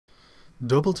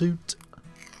Double toot.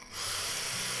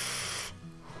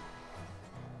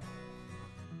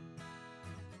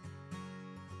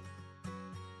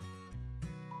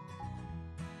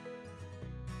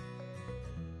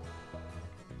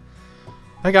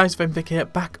 Hey guys, Vick here,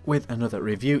 back with another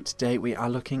review. Today we are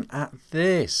looking at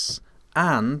this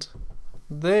and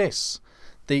this.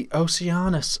 The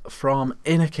Oceanus from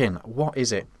Innokin. What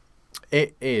is it?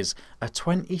 It is a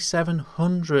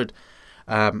 2700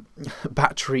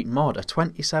 battery mod, a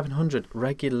 2700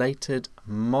 regulated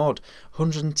mod,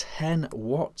 110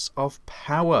 watts of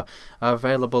power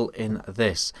available in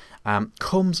this.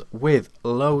 Comes with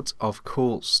loads of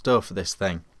cool stuff, this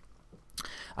thing.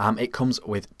 It comes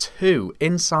with two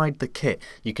inside the kit.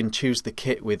 You can choose the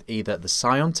kit with either the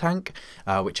Scion tank,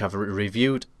 which I've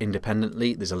reviewed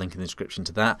independently. There's a link in the description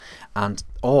to that,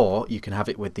 or you can have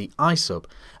it with the iSub,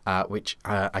 which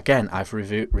again I've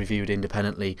reviewed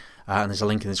independently, and there's a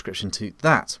link in the description to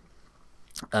that.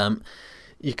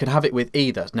 You can have it with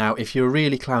either. Now, if you're a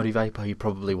really cloudy vapor, you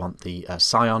probably want the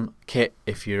Scion kit.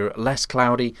 If you're less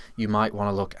cloudy, you might want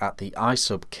to look at the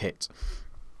iSub kit.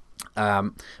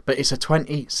 But it's a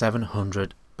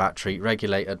 2700 battery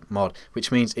regulated mod,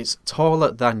 which means it's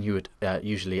taller than you would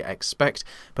usually expect,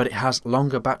 but it has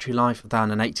longer battery life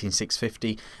than an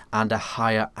 18650 and a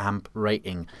higher amp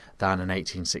rating than an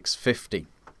 18650.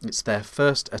 It's their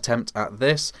first attempt at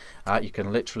this. You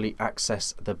can literally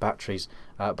access the batteries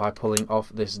by pulling off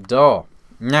this door.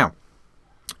 Now,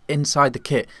 inside the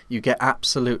kit you get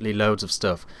absolutely loads of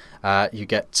stuff. You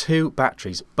get two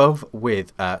batteries, both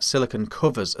with silicone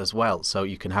covers as well, so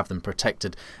you can have them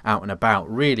protected out and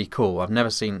about. Really cool. I've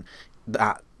never seen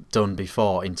that done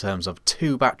before in terms of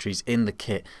two batteries in the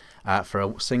kit for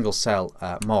a single cell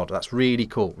mod. That's really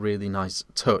cool, really nice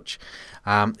touch.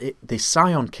 The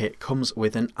Scion kit comes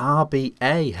with an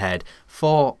RBA head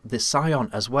for the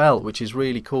Scion as well, which is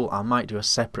really cool. I might do a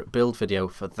separate build video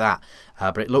for that,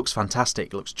 but it looks fantastic.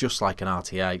 It looks just like an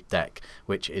RTA deck,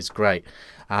 which is great.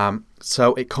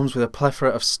 So it comes with a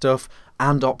plethora of stuff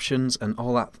and options and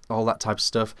all that type of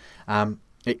stuff.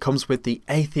 It comes with the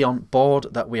Atheon board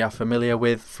that we are familiar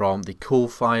with from the Cool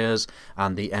Fires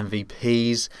and the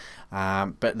MVPs,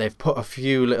 but they've put a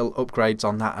few little upgrades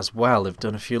on that as well. They've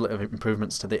done a few little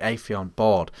improvements to the Atheon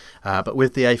board, but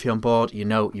with the Atheon board, you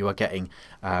know you are getting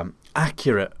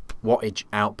accurate wattage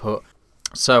output.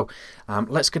 So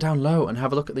let's go down low and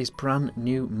have a look at these brand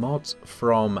new mods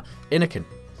from Innokin.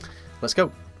 Let's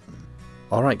go.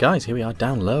 Alright guys, here we are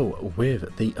down low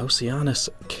with the Oceanus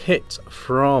kit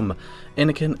from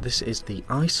Innokin. This is the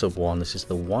iSub one. This is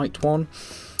the white one.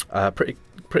 Pretty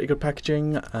good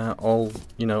packaging. All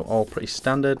pretty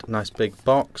standard. Nice big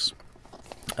box.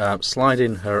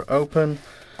 Sliding her open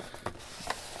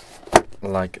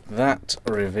like that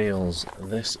reveals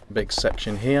this big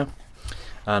section here.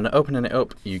 And opening it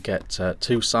up, you get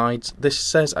two sides. This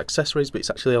says accessories, but it's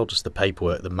actually all just the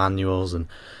paperwork, the manuals and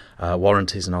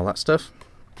warranties and all that stuff.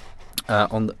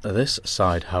 On this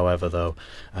side, however, though,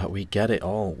 we get it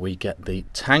all. We get the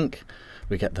tank,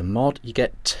 we get the mod, you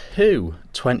get two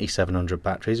 2700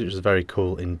 batteries, which is very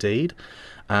cool indeed,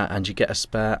 and you get a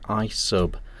spare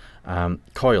iSub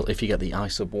coil if you get the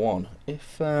iSub one.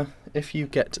 If you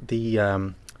get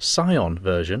the Scion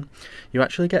version, you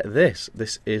actually get this.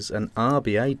 This is an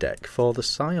RBA deck for the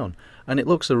Scion, and it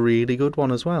looks a really good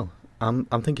one as well. I'm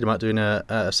thinking about doing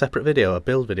a separate video, a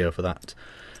build video for that.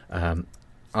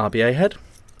 RBA head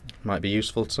might be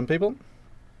useful to some people,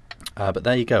 but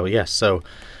there you go. Yes, so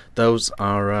those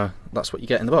are that's what you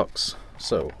get in the box.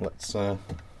 So let's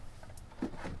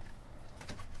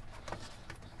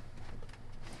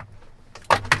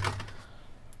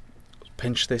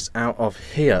pinch this out of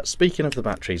here. Speaking of the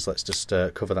batteries, let's just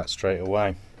cover that straight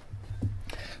away.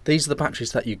 These are the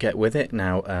batteries that you get with it.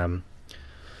 Now,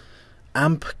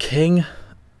 Amp King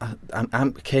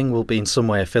will be in some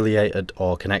way affiliated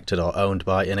or connected or owned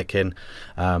by Innokin.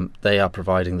 They are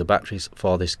providing the batteries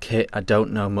for this kit. I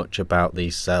don't know much about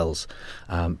these cells,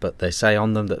 but they say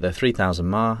on them that they're 3000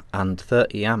 mAh and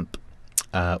 30 amp,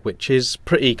 which is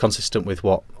pretty consistent with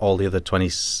what all the other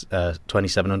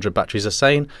 2700 batteries are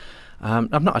saying.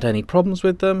 I've not had any problems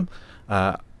with them.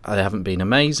 They haven't been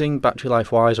amazing battery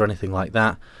life wise or anything like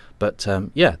that, but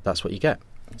yeah, that's what you get.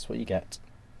 That's what you get.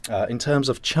 In terms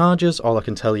of chargers, all I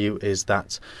can tell you is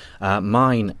that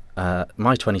my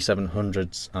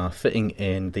 2700s are fitting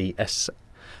in the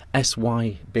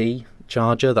SYB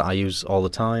charger that I use all the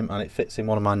time, and it fits in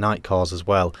one of my night cores as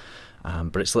well,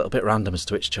 but it's a little bit random as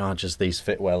to which chargers these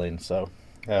fit well in, so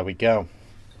there we go.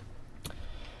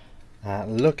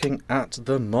 Looking at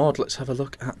the mod, let's have a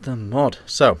look at the mod.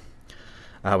 So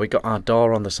we got our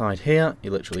door on the side here. You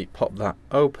literally pop that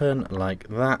open like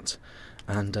that,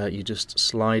 and you just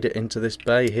slide it into this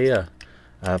bay here,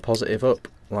 positive up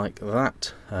like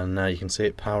that, and you can see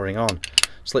it powering on.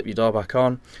 Slip your door back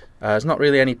on. There's not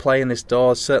really any play in this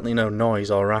door, certainly no noise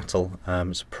or rattle.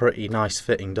 It's a pretty nice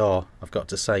fitting door, I've got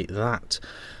to say that.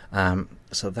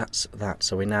 So that's that.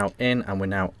 So we're now in and we're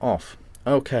now off.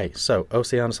 Okay, so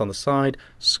Oceanus on the side,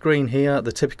 screen here,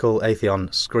 the typical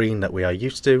Atheon screen that we are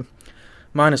used to.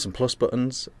 Minus and plus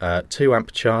buttons, 2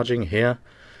 amp charging here.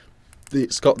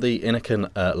 It's got the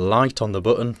Innokin light on the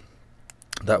button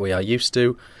that we are used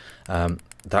to.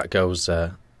 That goes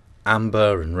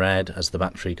amber and red as the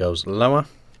battery goes lower.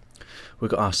 We've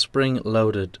got our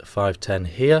spring-loaded 510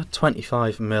 here.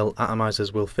 25mm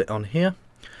atomizers will fit on here.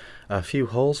 A few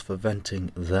holes for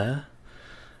venting there.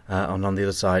 And on the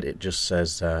other side it just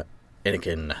says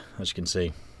Innokin, as you can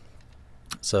see.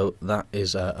 So that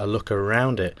is a look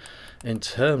around it. In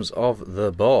terms of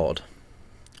the board,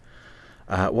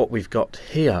 what we've got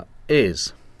here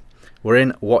is we're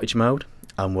in wattage mode,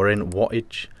 and we're in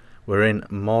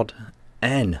mod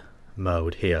N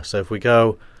mode here. So if we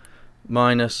go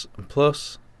minus and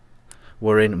plus,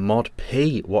 we're in mod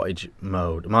P wattage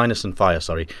mode, minus and fire,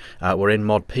 sorry. We're in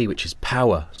mod P, which is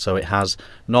power, so it has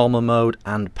normal mode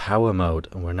and power mode,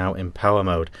 and we're now in power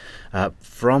mode.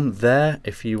 From there,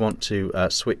 if you want to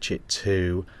switch it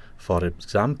to, for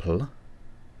example,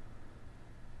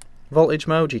 voltage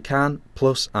mode, you can.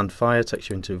 Plus and fire takes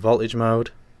you into voltage mode,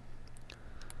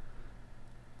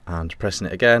 and pressing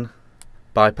it again,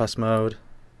 bypass mode,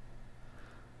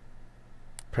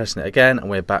 pressing it again, and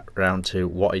we're back round to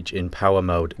wattage in power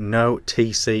mode. No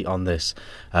TC on this.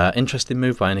 Interesting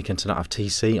move by Innokin to not have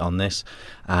TC on this.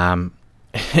 I mean,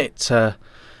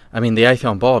 the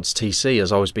Atheon board's TC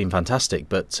has always been fantastic,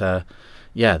 but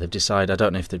yeah, they've decided, I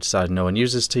don't know if they've decided no one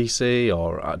uses TC,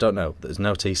 or I don't know. There's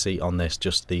no TC on this,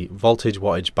 just the voltage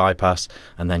wattage bypass,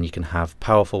 and then you can have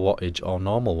powerful wattage or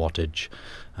normal wattage.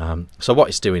 So what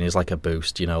it's doing is like a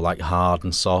boost, you know, like hard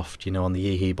and soft, you know, on the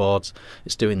Yeehee boards.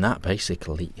 It's doing that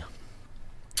basically.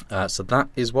 So that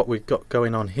is what we've got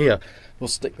going on here. We'll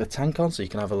stick the tank on so you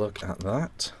can have a look at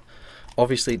that.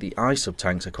 Obviously the iSub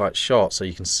tanks are quite short, so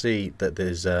you can see that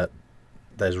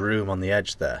there's room on the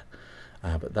edge there.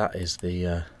 But that is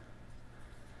the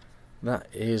that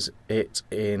is it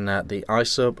in the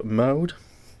iSub mode.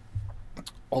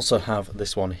 Also have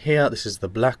this one here. This is the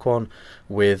black one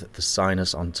with the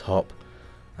sinus on top,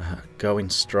 going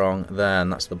strong there,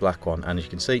 and that's the black one. And you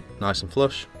can see nice and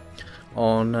flush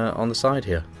on the side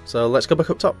here. So let's go back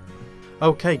up top.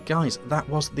 Okay, guys, that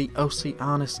was the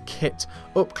Oceanus kit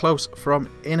up close from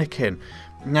Innokin.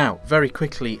 Now, very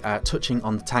quickly, touching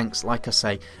on the tanks, like I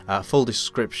say, full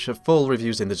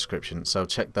reviews in the description, so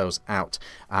check those out.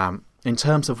 In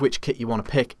terms of which kit you want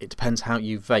to pick, it depends how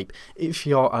you vape. If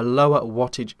you're a lower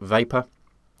wattage vapor,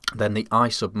 then the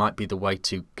iSub might be the way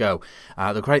to go.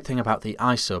 The great thing about the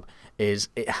iSub is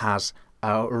it has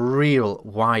a real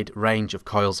wide range of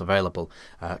coils available.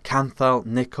 Canthal,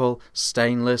 nickel,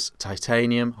 stainless,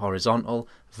 titanium, horizontal,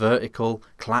 vertical,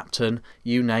 Clapton,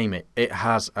 you name it. It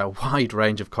has a wide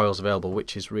range of coils available,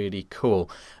 which is really cool.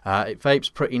 It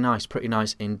vapes pretty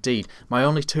nice indeed. My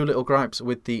only two little gripes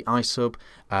with the iSub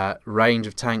range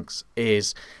of tanks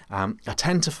is I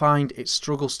tend to find it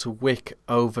struggles to wick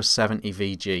over 70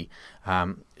 VG.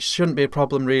 Shouldn't be a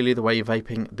problem really the way you're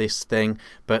vaping this thing,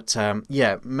 but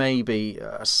yeah, maybe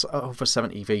over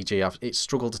 70 VG. It's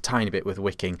struggled a tiny bit with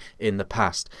wicking in the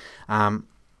past.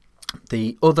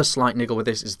 The other slight niggle with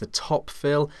this is the top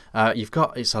fill.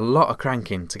 It's a lot of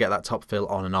cranking to get that top fill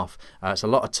on and off. It's a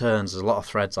lot of turns, there's a lot of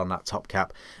threads on that top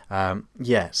cap.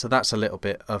 Yeah, so that's a little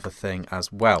bit of a thing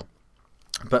as well.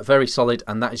 But very solid,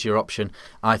 and that is your option,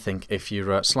 I think. If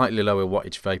you're a slightly lower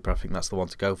wattage vapor, I think that's the one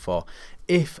to go for.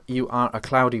 If you are a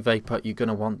cloudy vapor, you're going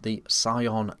to want the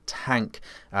Scion tank.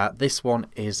 This one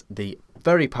is the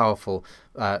very powerful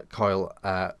coil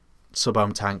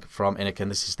sub-ohm tank from Innokin.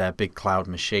 This is their big cloud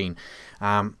machine.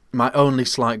 My only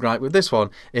slight gripe with this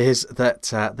one is that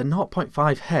the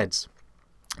 0.5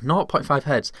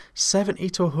 heads, 70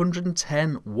 to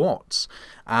 110 watts.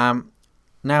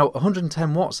 Now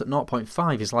 110 watts at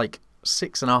 0.5 is like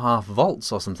 6.5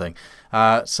 volts or something.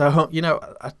 So, you know,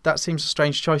 that seems a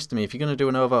strange choice to me. If you're going to do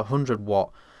an over 100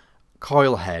 watt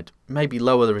coil head, maybe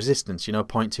lower the resistance, you know,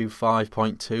 0.25,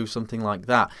 0.2, something like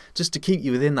that, just to keep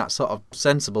you within that sort of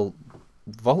sensible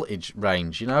voltage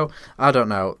range, you know. I don't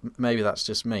know, maybe that's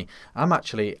just me. I'm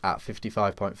actually at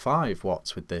 55.5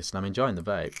 watts with this, and I'm enjoying the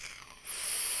vape.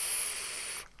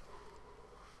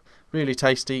 Really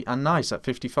tasty and nice at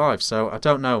 55, so I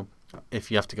don't know if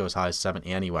you have to go as high as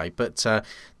 70 anyway, but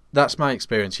that's my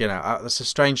experience, you know. That's a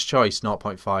strange choice,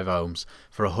 0.5 ohms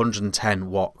for a 110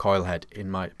 watt coil head, in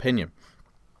my opinion.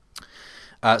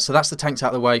 So that's the tanks out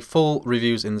of the way. Full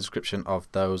reviews in the description of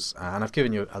those, and I've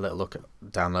given you a little look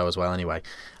down low as well anyway.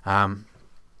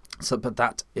 But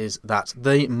that is that.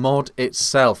 The mod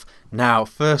itself. Now,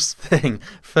 first thing,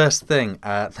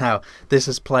 now this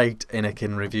has plagued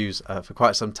Innokin reviews for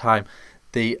quite some time.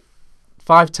 The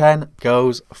 510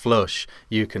 goes flush.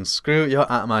 You can screw your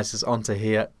atomizers onto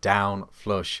here down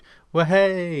flush. Well,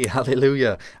 hey,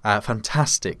 hallelujah.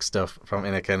 Fantastic stuff from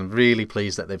Innokin. Really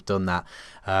pleased that they've done that.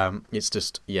 It's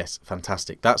just, yes,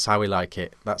 fantastic. That's how we like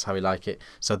it. That's how we like it.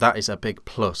 So that is a big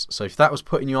plus. So if that was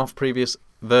putting you off previous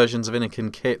versions of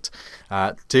Innokin kit,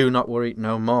 do not worry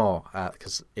no more,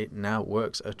 because it now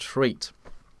works a treat.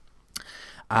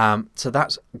 So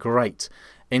that's great.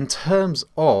 In terms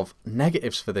of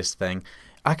negatives for this thing,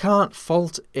 I can't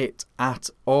fault it at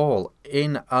all.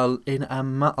 In a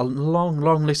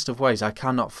long list of ways, I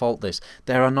cannot fault this.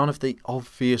 There are none of the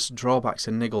obvious drawbacks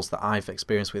and niggles that I've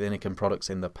experienced with Innokin products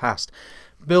in the past.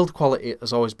 Build quality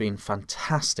has always been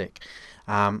fantastic.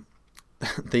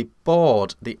 The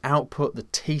board, the output, the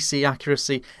TC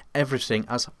accuracy, everything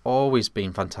has always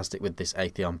been fantastic with this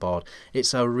Atheon board.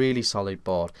 It's a really solid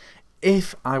board.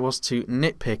 If I was to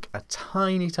nitpick a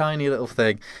tiny little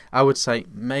thing, I would say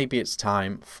maybe it's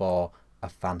time for a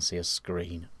fancier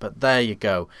screen. But there you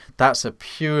go. That's a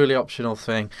purely optional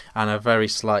thing and a very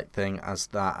slight thing as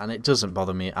that, and it doesn't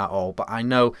bother me at all. But I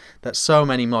know that so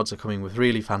many mods are coming with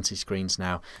really fancy screens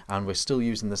now, and we're still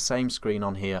using the same screen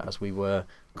on here as we were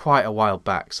quite a while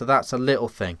back. So that's a little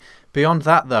thing. Beyond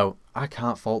that though, I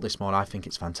can't fault this mod. I think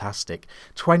it's fantastic.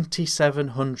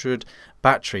 2700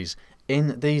 batteries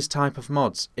in these type of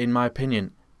mods, in my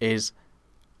opinion, is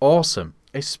awesome,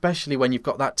 especially when you've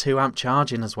got that 2 amp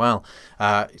charging as well.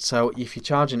 So if you're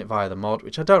charging it via the mod,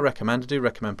 which I don't recommend, I do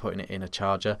recommend putting it in a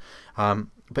charger,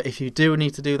 but if you do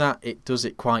need to do that, it does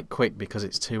it quite quick because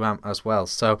it's 2 amp as well.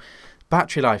 So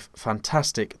battery life,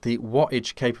 fantastic. The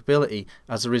wattage capability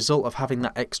as a result of having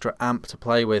that extra amp to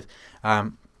play with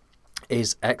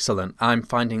is excellent. I'm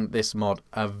finding this mod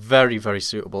a very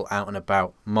suitable out and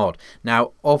about mod.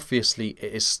 Now obviously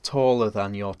it is taller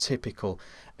than your typical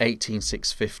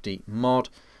 18650 mod.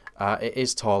 It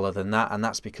is taller than that, and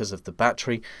that's because of the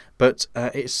battery, but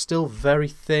it's still very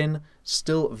thin,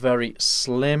 still very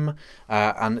slim,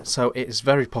 and so it is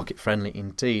very pocket friendly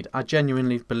indeed. I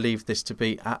genuinely believe this to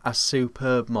be a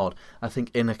superb mod. I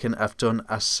think Innokin have done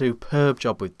a superb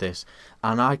job with this,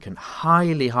 and I can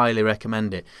highly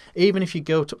recommend it. Even if you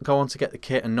go on to get the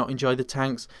kit and not enjoy the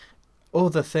tanks,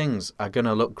 other things are going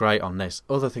to look great on this.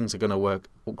 Other things are going to work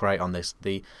great on this.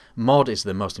 The mod is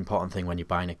the most important thing when you're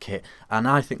buying a kit, and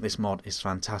I think this mod is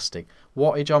fantastic.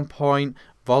 Wattage on point,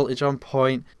 voltage on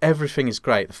point, everything is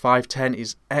great. The 510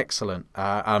 is excellent.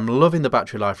 I'm loving the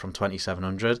battery life from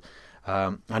 2700.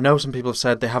 I know some people have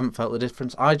said they haven't felt the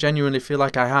difference. I genuinely feel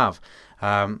like I have.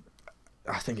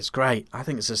 I think it's great. I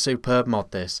think it's a superb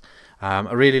mod, this.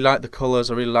 I really like the colours.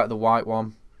 I really like the white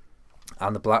one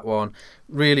and the black one.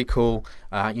 Really cool.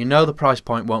 You know the price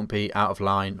point won't be out of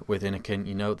line with Innokin.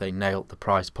 You know they nailed the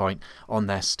price point on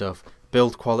their stuff.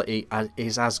 Build quality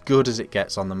is as good as it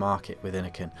gets on the market with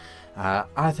Innokin.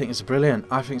 I think it's brilliant.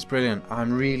 I think it's brilliant.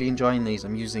 I'm really enjoying these.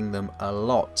 I'm using them a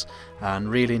lot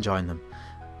and really enjoying them.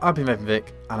 I've been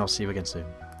Vick, and I'll see you again soon.